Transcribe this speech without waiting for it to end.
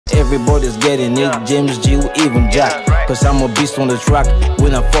Everybody's getting it, James G, even Jack. Cause I'm a beast on the track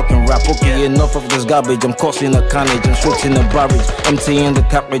when I fucking rap. Okay, enough of this garbage, I'm causing a carnage, I'm switching the barrage, emptying the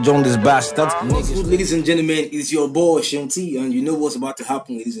cartridge on this bastard. What's good, ladies and gentlemen, it's your boy Seun, and you know what's about to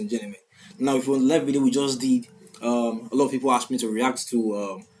happen, ladies and gentlemen. Now, if you're on the live video we just did, a lot of people asked me to react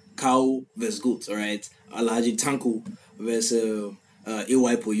to cow vs goat, alright? Alhaji Tanko vs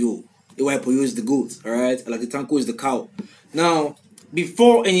Pooyo. Pooyo is the goat, alright? Alhaji Tanko is the cow. Now,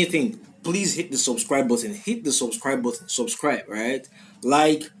 before anything, please hit the subscribe button. Hit the subscribe button. Subscribe, right?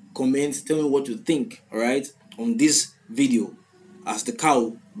 Like, comment, tell me what you think, alright, on this video as the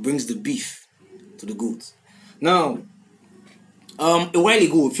cow brings the beef to the goat. Now, a while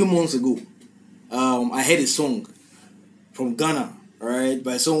ago, a few months ago, I heard a song from Ghana, alright,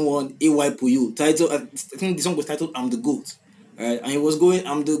 by someone, Pooyo. Title, I think the song was titled "I'm the Goat." Right, and he was going,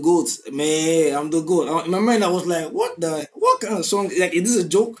 "I'm the goat, man, I'm the goat." In my mind, I was like, what kind of song? Like, is this a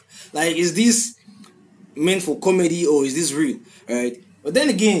joke? Like, is this meant for comedy or is this real? Right? But then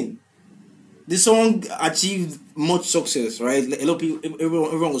again, the song achieved much success, right? Like, a lot of people,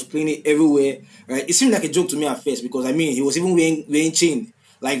 everyone was playing it everywhere, right? It seemed like a joke to me at first because I mean, he was even wearing chain,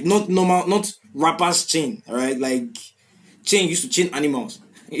 like not normal, not rappers chain, right? Like chain used to chain animals.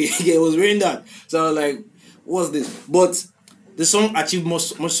 Yeah, he was wearing that. So I was like, what's this? But the song achieved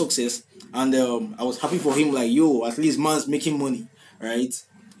much success, and I was happy for him. Like, yo, at least man's making money, right?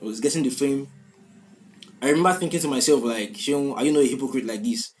 I was getting the fame. I remember thinking to myself, like, Seun, are you not a hypocrite like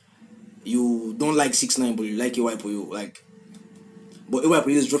this? You don't like 6ix9ine, but you like Pooyo, like. But Pooyo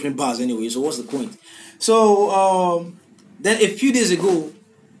is dropping bars anyway, so what's the point? So then a few days ago,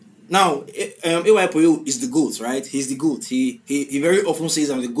 now Pooyo is the GOAT, right? He's the GOAT. He very often says,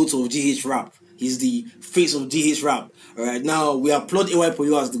 "I'm the GOAT of GH rap." He's the face of GH rap. Alright, now we applaud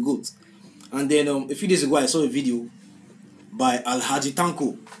Pooyo as the GOAT. And then a few days ago I saw a video by Alhaji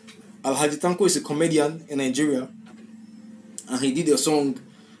Tanko. Alhaji Tanko is a comedian in Nigeria, and he did a song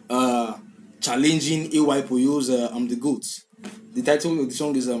challenging Pooyo's "I'm the GOAT." The title of the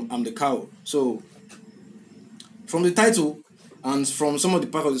song is "I'm the cow." So from the title and from some of the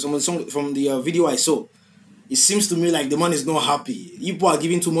part of the song, from the video I saw, it seems to me like the man is not happy. People are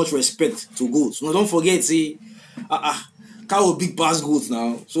giving too much respect to goats. No, don't forget, see, cow big past goats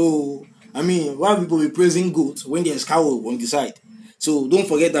now. So, I mean, why people be praising goats when there's cow on the side? So, don't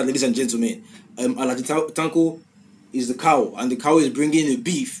forget that, ladies and gentlemen. Alhaji Tanko is the cow, and the cow is bringing the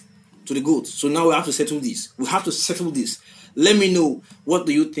beef to the goat. So now we have to settle this. We have to settle this. Let me know, what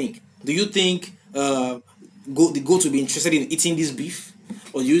do you think? Do you think the goat will be interested in eating this beef?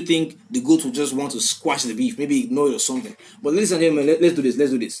 Or do you think the goat will just want to squash the beef, maybe ignore it or something? But ladies and gentlemen, let's do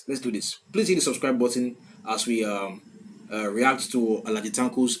this. Please hit the subscribe button as we react to Alhaji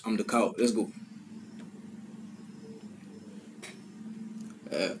Tanko's "I'm the Cow." Let's go.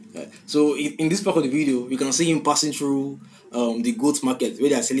 So in this part of the video, you can see him passing through the goat market where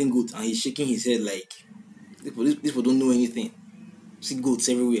they are selling goats, and he's shaking his head like, these people don't know anything. See goats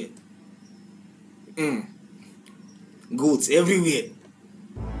everywhere. Goats everywhere.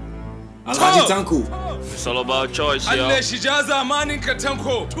 Alhaji Tanko. It's all about choice, yo.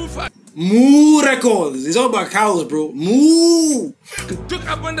 Moo Records. It's all about cows, bro. Moo. Took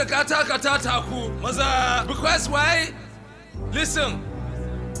up on the kata maza. Because why? Listen,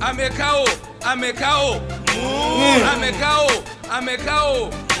 I'm a cow. I'm a cow. Moo. I'm a cow. I'm a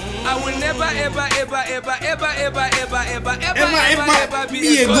cow. I will never ever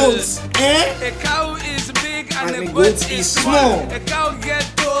be a goat. A cow is big and a goat is small. A cow get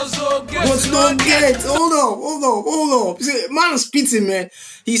tozo, goats don't get. Hold on. See, man is spitting, man.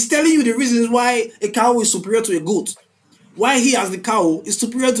 He's telling you the reasons why a cow is superior to a goat. Why he as the cow is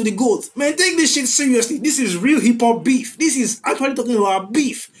superior to the goat. Man, take this shit seriously. This is real hip-hop beef. This is actually talking about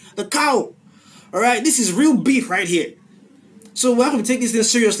beef. The cow. Alright, this is real beef right here. So we have to take this thing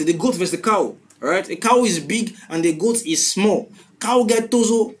seriously. The goat versus the cow. Alright? A cow is big and the goat is small. Cow get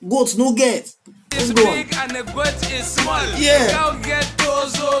tozo, goats no get. It's big and the goat is small. Yeah. Cow get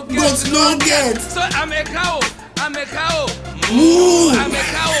tozo, goats no get. So I'm a cow. I'm a cow. Moo. I'm a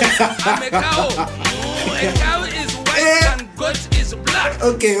cow. I'm a cow. Moo. A cow is white and goat is black.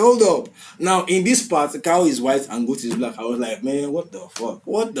 Okay, hold up. Now in this part, the cow is white and goat is black. I was like, man, what the fuck?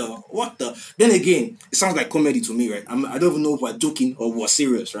 What the? Then again, it sounds like comedy to me, right? I don't even know if we're joking or we're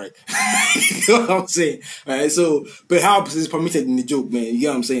serious, right? You know what I'm saying? Right? So perhaps it's permitted in the joke, man. You get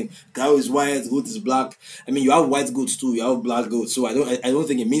what I'm saying? Cow is white, goat is black. I mean, you have white goats too, you have black goats. So I don't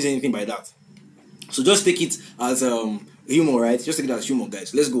think it means anything by that. So just take it as humor, right? Just take it as humor,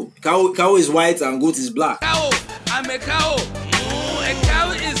 guys. Let's go. Cow is white and goat is black. Cow, I'm a cow. A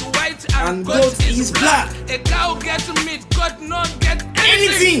cow is white and goat is black. A cow get meat, goat not get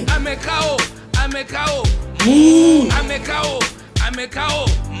anything. I'm a cow. I'm a cow. Moo. I'm a cow. I'm a cow.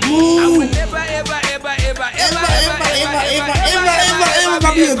 Moo. I will never ever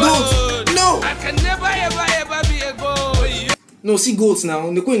be a goat. No. I can never ever be a goat. No, see goats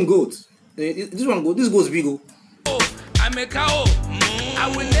now. The queen goat. This one goat. This goat's big. I'm a cow. I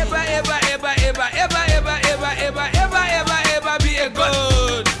will never ever be a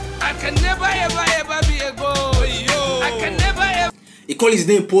goat. I can never ever be a goat. I can never ever. He call his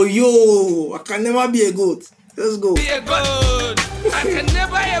name Pooyo. I can never be a goat. Let's go. Be a goat. I can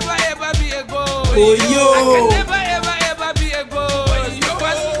never ever be a goat. Pooyo. I can never ever be a goat.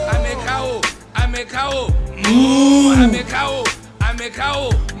 Because I'm a cow. I'm a cow. I'm a cow. I'm a cow.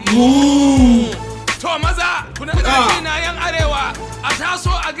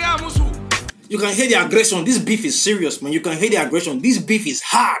 You can hear the aggression. This beef is serious, man. You can hear the aggression. This beef is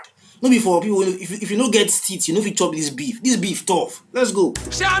hard. Not before people. If you don't get teeth, you know if you chop this beef. This beef tough. Let's go.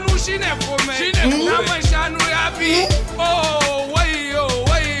 I'm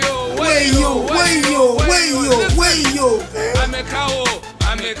a cow.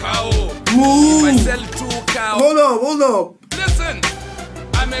 I'm a cow. Move. If I sell 2 cows. Hold up. Listen.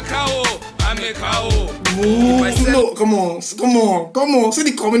 I'm a cow. I'm a cow. Move. No, come on. See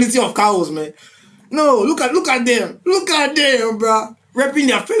the community of cows, man. No, look at them. Look at them, bruh. Repping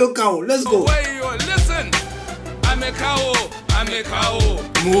their fellow cow. Let's go. Listen. I'm a cow. I'm a cow.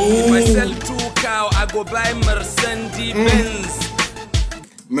 Move. If I sell 2 cows, I go buy Mercedes Benz.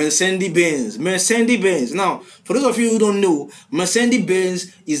 Mercedes Benz. Now, for those of you who don't know, Mercedes Benz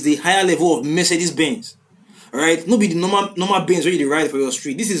is the higher level of Mercedes Benz. Alright? No be the normal Benz where you ride for your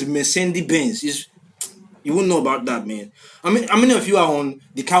street. This is Mercedes Benz. You won't know about that, man. How many of you are on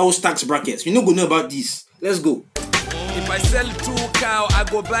the cow tax brackets? You not gonna know about this. Let's go. If I sell 2 cows, I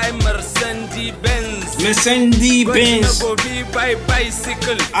go buy Mercedes Benz. Mercedes Benz. God no go be buy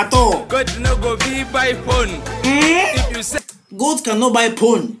bicycle. At all. God no go be buy phone. If you say goats cannot buy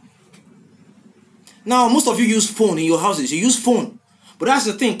phone. Now, most of you use phone in your houses. You use phone. But that's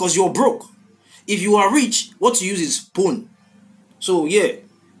the thing, because you're broke. If you are rich, what you use is phone. So, yeah.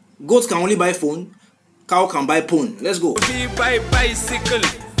 Goats can only buy phone. Cow can buy phone. Let's go. Be buy bicycle.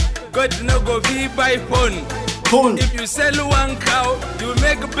 God no go be buy phone. Phone. If you sell 1 cow, you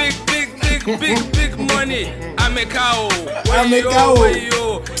make big money. I'm a cow. I'm a cow.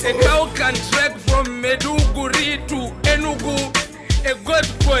 A cow can trek from Meduguri to Enugu. A goat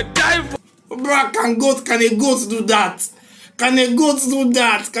for dive. Bruh, can a goat do that? Can a goat do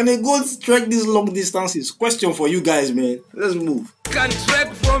that? Can a goat trek these long distances? Question for you guys, man. Let's move. Can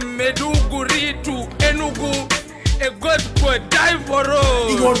trek from Meduguri to Enugu. A goat for dive for road.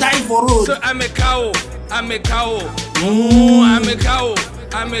 He go die for road. So I'm a cow. I'm a cow. I'm a cow.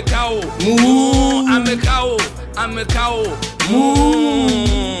 I'm a cow. I'm a cow. I'm a cow.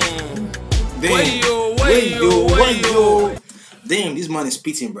 Wayo. Damn, this man is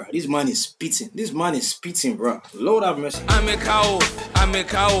spitting, bro. This man is spitting, bro. Lord have mercy. I'm a cow. I'm a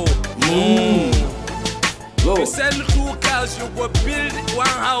cow. Lord. You sell 2 cows, you go build 1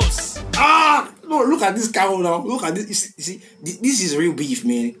 house. No, look at this cow now. Look at this. You see, this is real beef,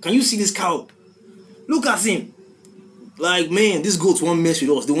 man. Can you see this cow? Look at him. Like, man, these goats won't mess with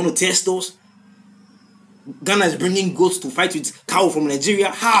us. They want to test us. Ghana is bringing goats to fight with cow from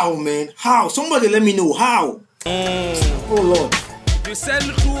Nigeria. How, man? How? Somebody let me know. How? Oh, Lord. You sell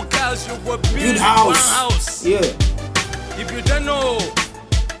 2 cows, you go build 1 house. Yeah. If you don't know,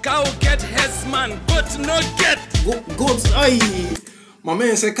 cow get headsman, goat no get. Goats, aye. My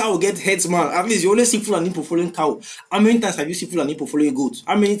man said cow get headsman. At least you only see Fulani people following cow. How many times have you seen Fulani people following goats?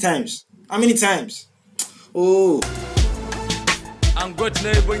 How many times? Oh. And goat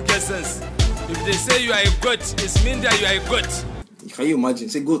no even get sense. If they say you are a goat, it means that you are a goat. Can you imagine?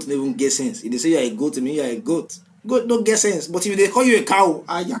 Say goat don't even get sense. If they say you are a goat, it means you are a goat. Goat don't get sense. But if they call you a cow,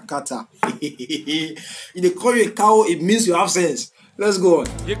 ayakata. If they call you a cow, it means you have sense. Let's go on.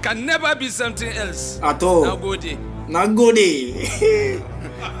 You can never be something else. At all. Now go there.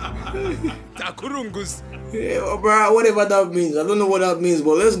 Takurungus. Yeah, bro, whatever that means. I don't know what that means,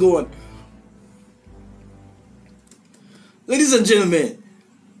 but let's go on. Ladies and gentlemen,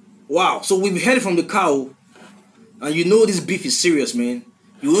 wow. So we've heard from the cow, and you know this beef is serious, man.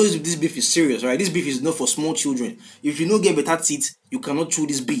 You know this beef is serious, right? This beef is not for small children. If you don't get better teeth, you cannot chew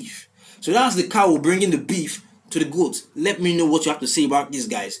this beef. So that's the cow bringing the beef to the goat. Let me know what you have to say about these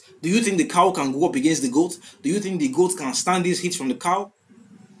guys. Do you think the cow can go up against the goat? Do you think the goat can stand these hits from the cow?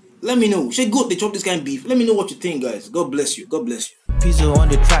 Let me know. Say goat, they chop this kind of beef. Let me know what you think, guys. God bless you. God bless you. Pizzo on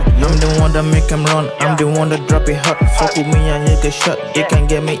the track. I'm the one that make them run. I'm the one that drop it hot. Fuck with me and you get shot. They can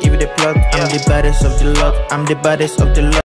get me if they plot. I'm the baddest of the lot. I'm the baddest of the lot.